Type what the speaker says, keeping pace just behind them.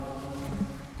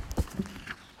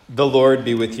The Lord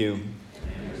be with you.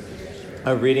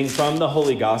 A reading from the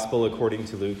Holy Gospel according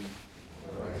to Luke.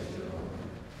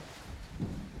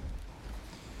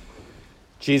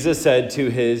 Jesus said to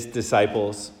his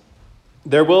disciples,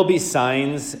 "There will be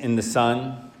signs in the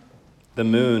sun, the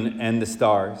moon, and the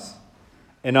stars,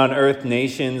 and on earth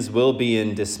nations will be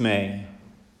in dismay,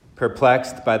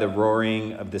 perplexed by the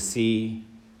roaring of the sea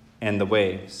and the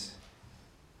waves.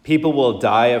 People will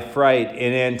die of fright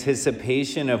in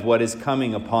anticipation of what is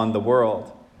coming upon the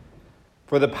world,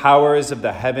 for the powers of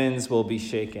the heavens will be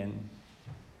shaken.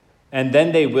 And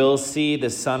then they will see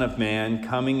the Son of Man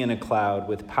coming in a cloud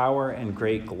with power and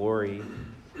great glory.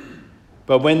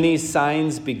 But when these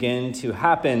signs begin to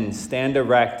happen, stand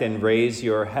erect and raise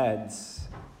your heads,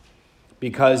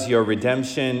 because your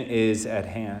redemption is at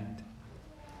hand.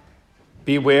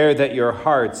 Beware that your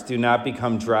hearts do not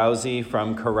become drowsy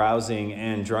from carousing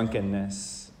and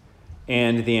drunkenness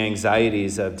and the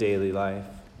anxieties of daily life,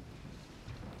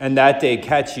 and that day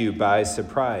catch you by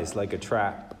surprise like a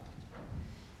trap.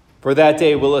 For that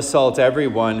day will assault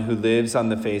everyone who lives on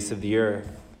the face of the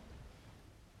earth.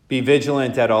 Be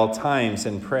vigilant at all times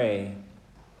and pray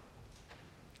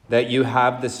that you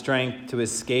have the strength to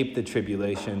escape the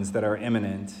tribulations that are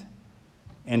imminent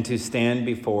and to stand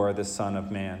before the Son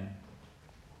of Man."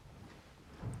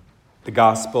 The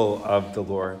Gospel of the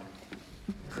Lord.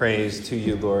 Praise to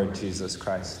you, Lord Jesus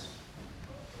Christ.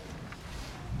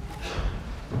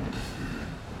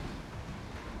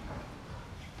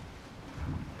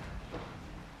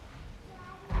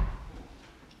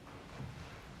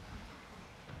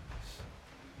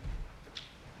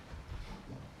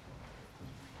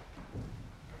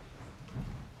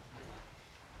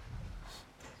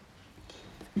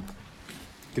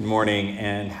 Good morning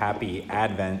and happy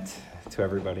Advent to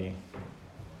everybody.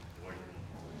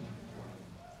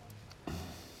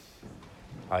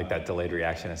 I like that delayed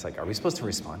reaction. It's like, are we supposed to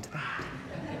respond to that?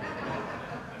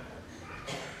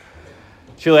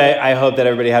 Truly, I hope that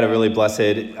everybody had a really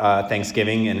blessed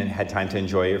Thanksgiving and had time to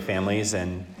enjoy your families.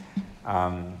 And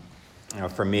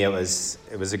for me, it was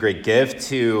a great gift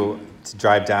to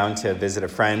drive down to visit a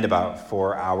friend about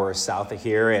 4 hours south of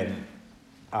here, and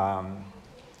I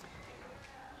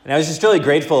was just really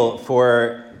grateful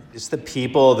for just the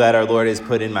people that our Lord has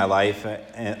put in my life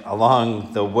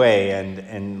along the way.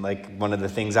 And like one of the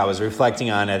things I was reflecting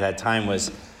on at that time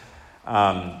was,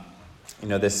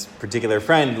 this particular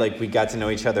friend, like we got to know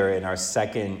each other in our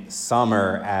second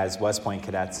summer as West Point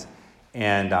cadets.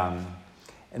 And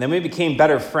then we became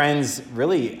better friends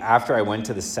really after I went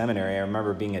to the seminary. I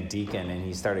remember being a deacon and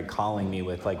he started calling me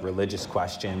with like religious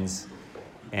questions.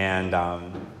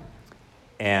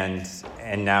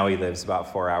 And now he lives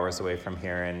about 4 hours away from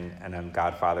here, and I'm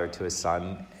godfather to his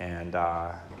son, and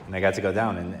I got to go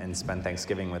down and spend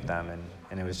Thanksgiving with them,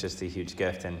 and it was just a huge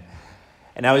gift. And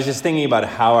I was just thinking about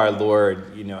how our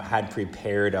Lord, had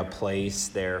prepared a place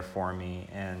there for me,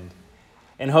 and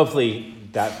hopefully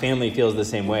that family feels the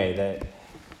same way,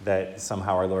 that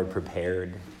somehow our Lord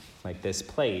prepared like this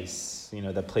place,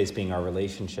 the place being our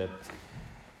relationship.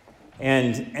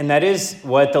 And that is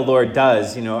what the Lord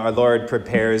does. Our Lord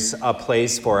prepares a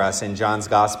place for us. In John's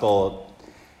Gospel,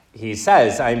 he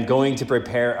says, "I'm going to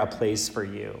prepare a place for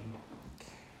you.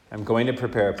 I'm going to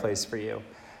prepare a place for you."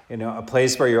 A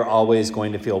place where you're always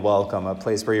going to feel welcome, a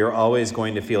place where you're always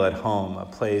going to feel at home, a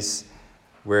place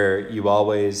where you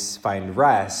always find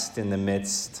rest in the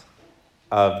midst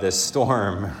of the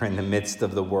storm or in the midst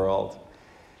of the world.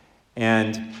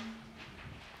 And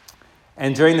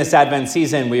during this Advent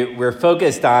season, we're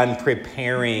focused on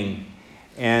preparing,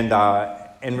 and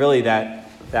really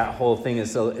that whole thing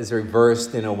is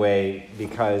reversed in a way,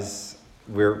 because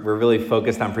we're really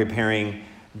focused on preparing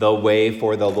the way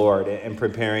for the Lord and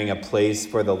preparing a place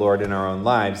for the Lord in our own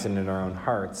lives and in our own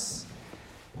hearts.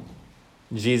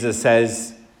 Jesus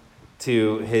says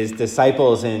to his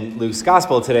disciples in Luke's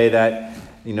Gospel today that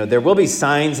there will be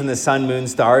signs in the sun, moon,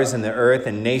 stars, and the earth,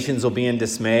 and nations will be in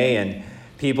dismay, and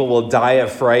people will die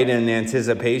of fright in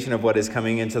anticipation of what is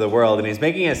coming into the world. And he's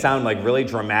making it sound like really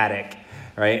dramatic,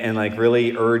 right? And like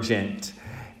really urgent.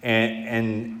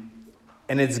 And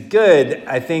it's good,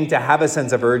 I think, to have a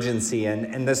sense of urgency.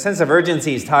 And the sense of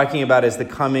urgency he's talking about is the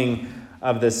coming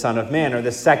of the Son of Man, or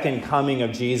the second coming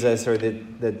of Jesus, or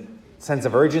the sense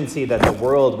of urgency that the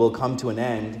world will come to an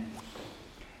end.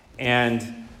 And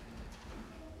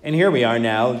here we are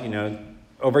now,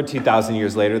 over 2,000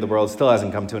 years later. The world still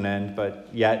hasn't come to an end, but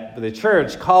yet the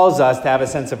church calls us to have a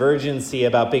sense of urgency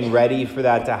about being ready for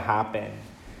that to happen.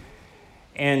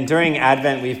 And during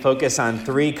Advent, we focus on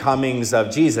 3 comings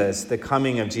of Jesus. The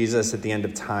coming of Jesus at the end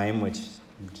of time, which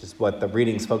is what the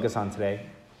readings focus on today.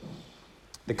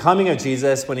 The coming of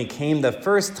Jesus when he came the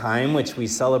first time, which we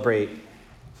celebrate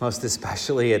most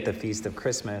especially at the Feast of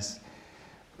Christmas,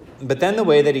 but then the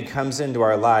way that he comes into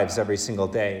our lives every single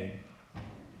day.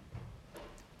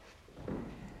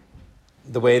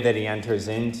 The way that he enters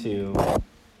into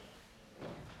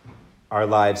our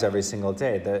lives every single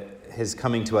day. His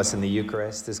coming to us in the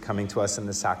Eucharist, his coming to us in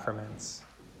the sacraments.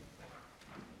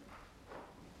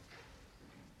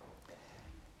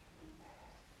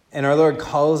 And our Lord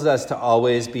calls us to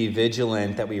always be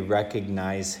vigilant that we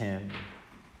recognize him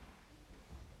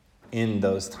in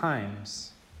those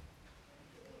times.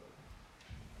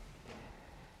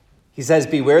 He says,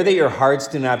 "Beware that your hearts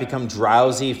do not become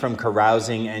drowsy from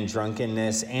carousing and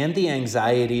drunkenness and the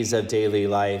anxieties of daily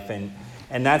life."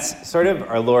 And that's sort of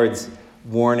our Lord's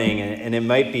warning, and it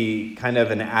might be kind of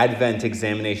an Advent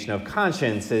examination of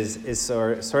conscience, is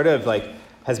sort of like,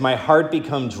 has my heart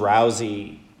become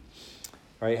drowsy?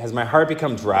 Right? Has my heart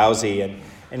become drowsy?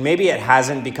 And maybe it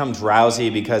hasn't become drowsy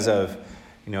because of,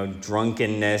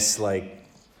 drunkenness, like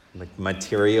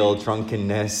material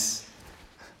drunkenness.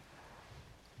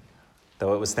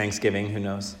 Though it was Thanksgiving, who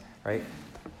knows, right?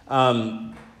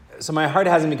 So my heart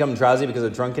hasn't become drowsy because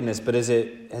of drunkenness, but has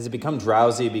it become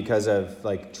drowsy because of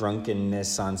like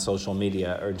drunkenness on social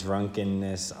media or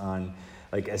drunkenness on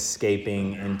like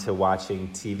escaping into watching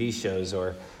TV shows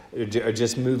or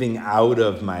just moving out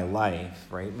of my life,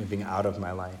 right? Moving out of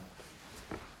my life.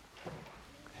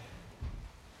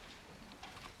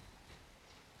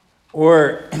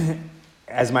 Or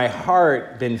has my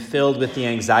heart been filled with the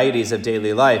anxieties of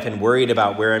daily life and worried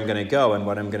about where I'm going to go and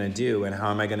what I'm going to do and how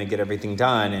am I going to get everything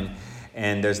done?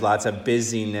 And there's lots of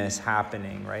busyness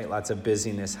happening, right? Lots of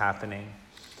busyness happening.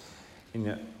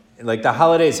 Like the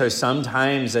holidays are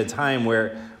sometimes a time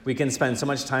where we can spend so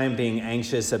much time being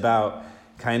anxious about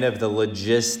kind of the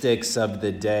logistics of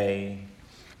the day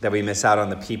that we miss out on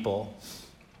the people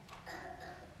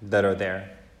that are there,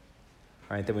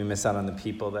 right? That we miss out on the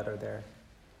people that are there.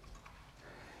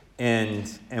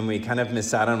 And we kind of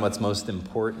miss out on what's most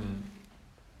important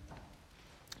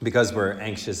because we're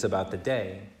anxious about the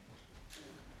day.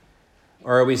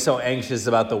 Or are we so anxious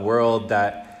about the world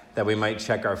that we might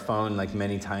check our phone like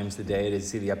many times a day to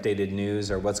see the updated news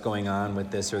or what's going on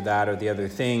with this or that or the other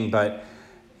thing, but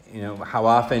how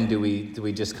often do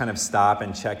we just kind of stop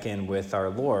and check in with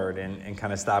our Lord and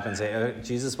kind of stop and say,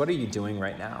 Jesus, what are you doing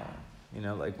right now?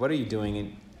 What are you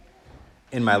doing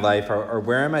in my life, or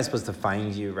where am I supposed to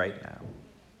find you right now?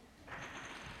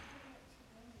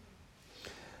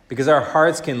 Because our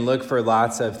hearts can look for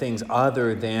lots of things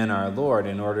other than our Lord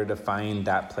in order to find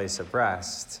that place of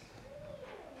rest.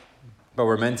 But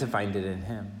we're meant to find it in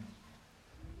him.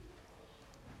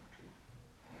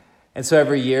 And so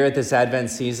every year at this Advent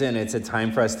season, it's a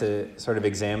time for us to sort of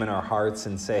examine our hearts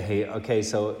and say, hey, okay,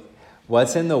 so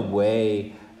what's in the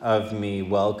way of me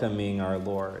welcoming our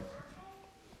Lord?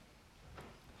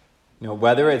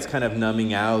 Whether it's kind of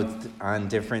numbing out on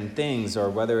different things or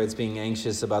whether it's being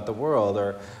anxious about the world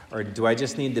or do I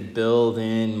just need to build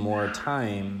in more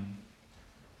time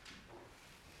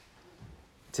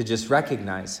to just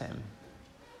recognize him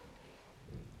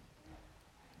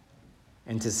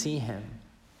and to see him?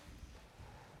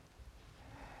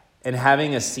 And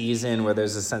having a season where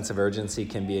there's a sense of urgency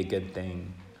can be a good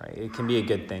thing, right? It can be a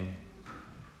good thing.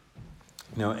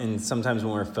 And sometimes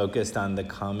when we're focused on the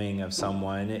coming of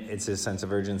someone, it's a sense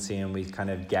of urgency and we kind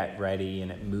of get ready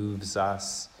and it moves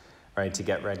us, right, to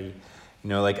get ready.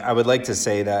 I would like to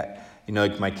say that,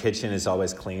 my kitchen is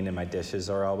always clean and my dishes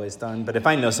are always done. But if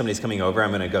I know somebody's coming over,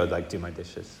 I'm going to go, do my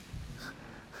dishes.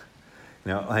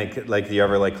 Like do you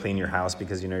ever, clean your house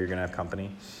because you're going to have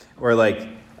company? Or,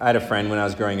 I had a friend when I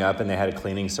was growing up and they had a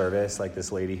cleaning service,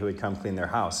 this lady who would come clean their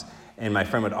house. And my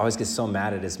friend would always get so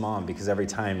mad at his mom because every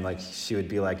time, she would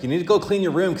be like, you need to go clean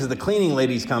your room because the cleaning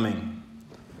lady's coming.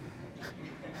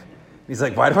 He's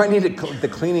like, why do I need the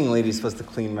cleaning lady's supposed to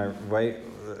clean my, right?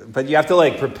 But you have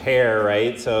to, prepare,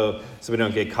 right? So we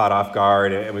don't get caught off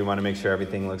guard and we want to make sure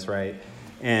everything looks right.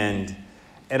 And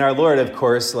our Lord, of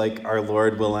course, our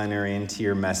Lord will enter into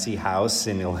your messy house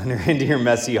and he'll enter into your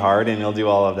messy heart and he'll do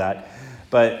all of that.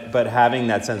 But having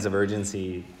that sense of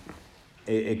urgency,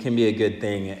 it can be a good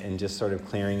thing in just sort of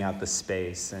clearing out the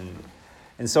space.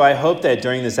 And so I hope that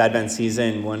during this Advent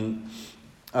season, one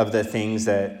of the things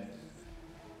that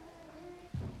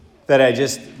I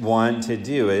just want to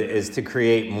do is to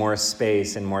create more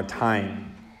space and more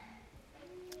time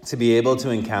to be able to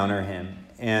encounter him.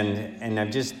 And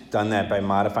I've just done that by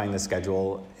modifying the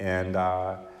schedule and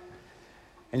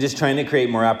just trying to create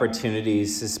more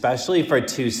opportunities, especially for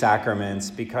two sacraments,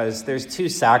 because there's two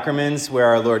sacraments where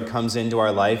our Lord comes into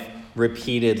our life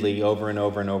repeatedly over and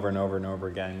over and over and over and over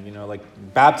again. You know, like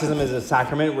baptism is a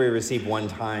sacrament we receive one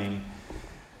time.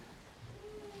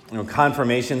 You know,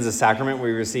 confirmation is a sacrament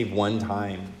we receive one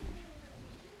time.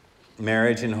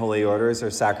 Marriage and holy orders are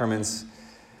sacraments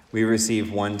we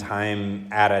receive one time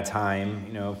at a time,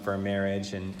 you know, for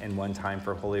marriage and one time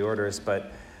for holy orders.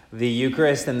 But the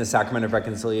Eucharist and the sacrament of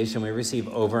reconciliation we receive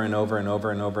over and over and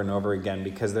over and over and over again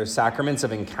because they're sacraments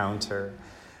of encounter,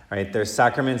 right? They're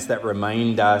sacraments that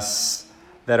remind us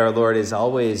that our Lord is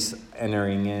always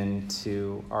entering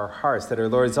into our hearts, that our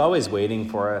Lord is always waiting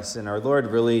for us, and our Lord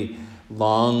really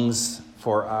longs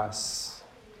for us,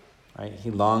 right?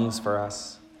 He longs for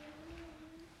us.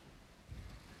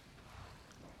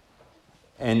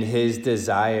 And his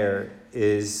desire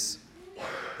is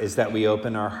that we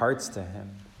open our hearts to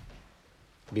him.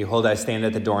 Behold, I stand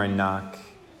at the door and knock.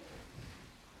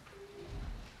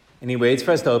 And he waits for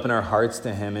us to open our hearts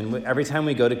to him. And every time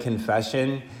we go to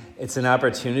confession, it's an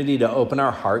opportunity to open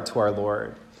our heart to our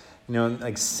Lord. You know,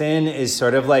 like sin is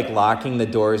sort of like locking the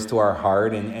doors to our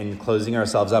heart and closing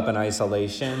ourselves up in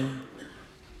isolation.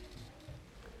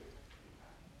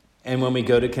 And when we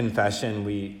go to confession,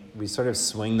 we sort of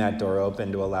swing that door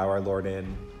open to allow our Lord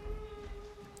in.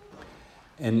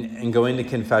 And going to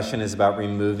confession is about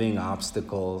removing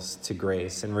obstacles to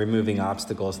grace and removing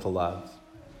obstacles to love.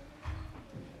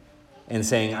 And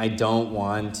saying, I don't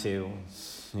want to,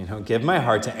 you know, give my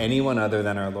heart to anyone other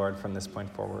than our Lord from this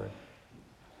point forward.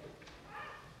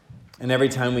 And every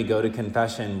time we go to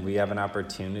confession, we have an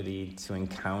opportunity to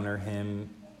encounter him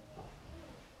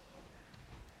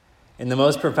in the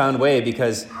most profound way,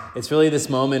 because it's really this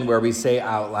moment where we say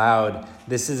out loud,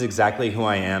 this is exactly who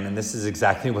I am, and this is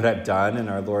exactly what I've done, and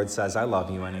our Lord says, I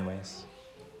love you anyways.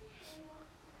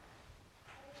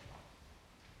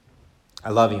 I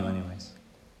love you anyways.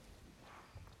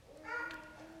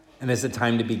 And it's a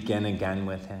time to begin again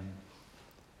with him.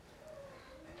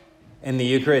 And the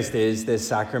Eucharist is this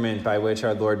sacrament by which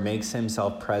our Lord makes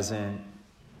himself present.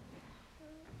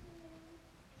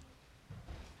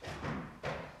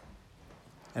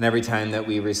 And every time that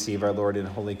we receive our Lord in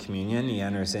Holy Communion, he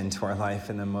enters into our life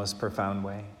in the most profound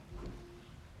way.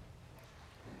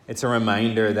 It's a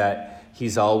reminder that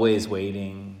he's always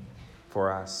waiting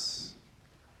for us.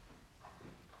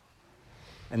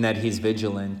 And that he's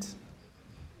vigilant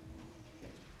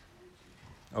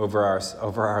over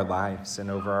our lives and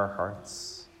over our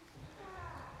hearts.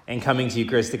 And coming to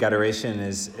Eucharistic adoration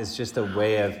is just a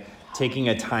way of taking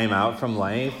a time out from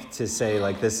life to say,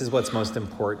 like, this is what's most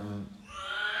important.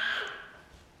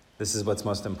 This is what's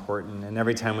most important. And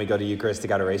every time we go to Eucharistic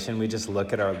adoration, we just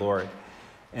look at our Lord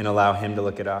and allow him to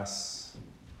look at us.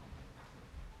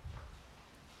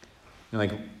 You know,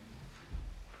 like,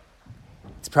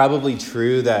 it's probably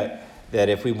true that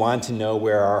if we want to know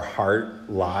where our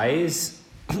heart lies,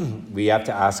 we have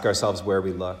to ask ourselves where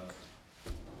we look.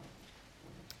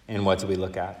 And what do we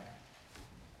look at?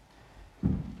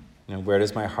 You know, where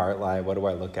does my heart lie? What do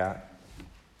I look at?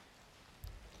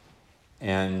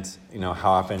 And, you know,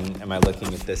 how often am I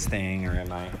looking at this thing, or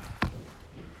am I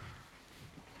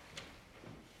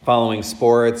following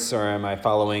sports, or am I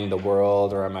following the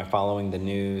world, or am I following the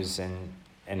news?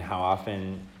 And how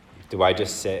often do I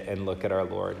just sit and look at our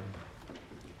Lord?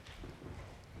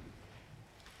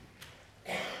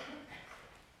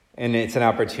 And it's an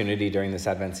opportunity during this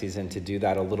Advent season to do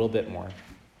that a little bit more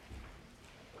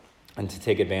and to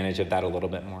take advantage of that a little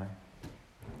bit more.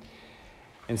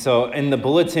 And so in the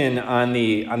bulletin, on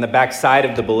the back side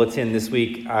of the bulletin this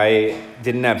week, I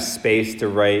didn't have space to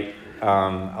write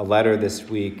a letter this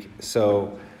week,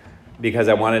 so because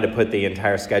I wanted to put the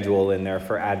entire schedule in there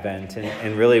for Advent.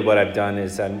 And really what I've done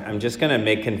is I'm just going to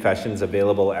make confessions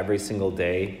available every single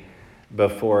day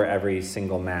before every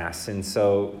single Mass. And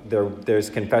so there's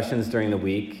confessions during the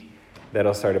week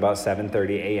that'll start about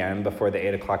 7:30 a.m. before the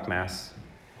 8 o'clock Mass.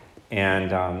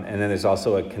 And then there's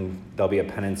also there'll be a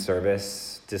penance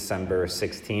service December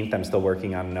 16th. I'm still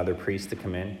working on another priest to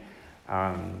come in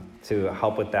to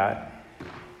help with that.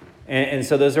 And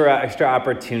so those are extra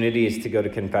opportunities to go to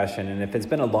confession. And if it's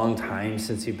been a long time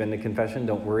since you've been to confession,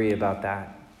 don't worry about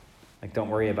that. Like, don't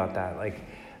worry about that.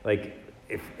 Like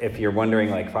if you're wondering,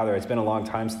 like, Father, it's been a long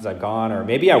time since I've gone, or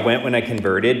maybe I went when I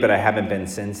converted, but I haven't been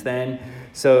since then.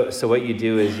 So what you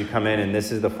do is you come in, and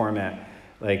this is the format.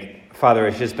 Like, Father,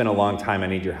 it's just been a long time. I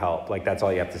need your help. Like, that's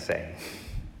all you have to say.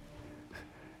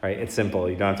 Right? It's simple.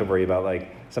 You don't have to worry about,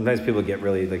 like, sometimes people get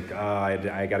really like, oh,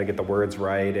 I got to get the words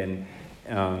right. And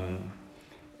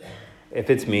if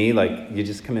it's me, like, you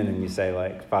just come in and you say,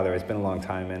 like, Father, it's been a long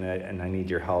time, and I need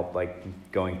your help, like,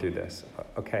 going through this.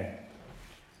 Okay.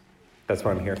 That's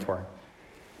what I'm here for.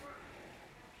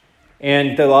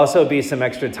 And there'll also be some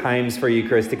extra times for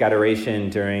Eucharistic adoration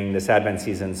during this Advent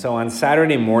season. So on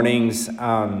Saturday mornings,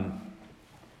 I'm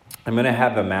going to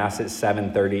have a Mass at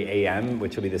 7:30 a.m.,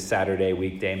 which will be the Saturday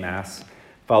weekday Mass,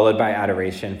 followed by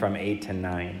adoration from 8 to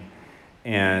 9.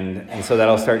 And so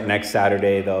that'll start next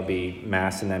Saturday. There'll be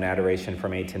Mass and then adoration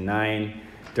from 8 to 9.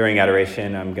 During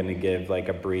adoration, I'm going to give like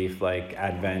a brief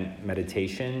Advent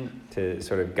meditation to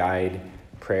sort of guide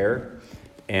prayer.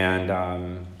 And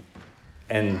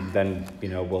then,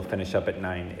 we'll finish up at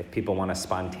 9. If people want to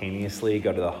spontaneously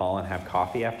go to the hall and have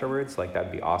coffee afterwards,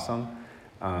 that'd be awesome.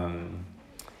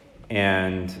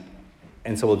 And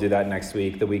so we'll do that next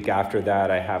week. The week after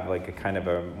that, I have a kind of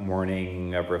a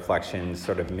morning of reflection,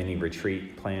 sort of mini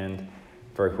retreat planned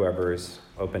for whoever's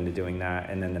open to doing that.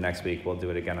 And then the next week, we'll do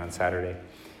it again on Saturday.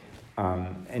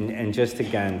 And just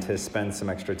again, to spend some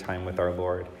extra time with our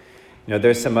Lord.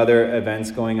 There's some other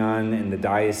events going on in the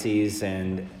diocese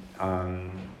and,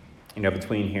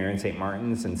 between here and St.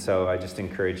 Martin's. And so I just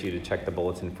encourage you to check the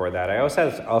bulletin for that. I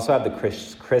also have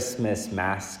the Christmas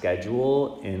Mass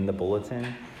schedule in the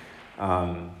bulletin.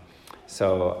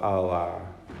 So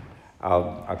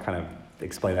I'll kind of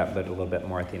explain that a little bit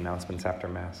more at the announcements after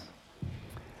Mass.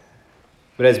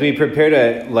 But as we prepare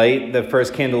to light the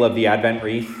first candle of the Advent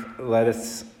wreath, let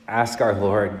us ask our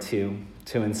Lord to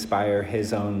inspire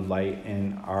his own light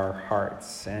in our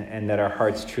hearts, and that our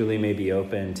hearts truly may be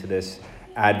open to this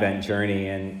Advent journey,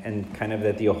 and kind of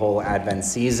that the whole Advent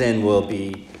season will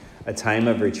be a time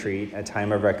of retreat, a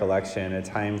time of recollection, a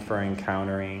time for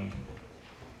encountering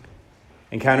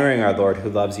our Lord, who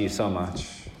loves you so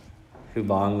much, who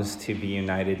longs to be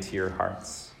united to your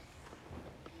hearts,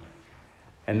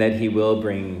 and that he will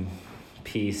bring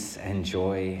peace and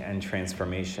joy and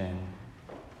transformation,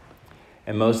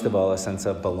 and most of all, a sense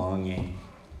of belonging.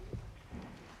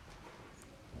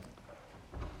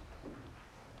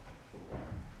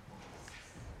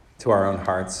 To our own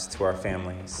hearts, to our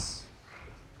families,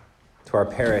 to our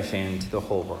parish, and to the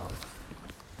whole world.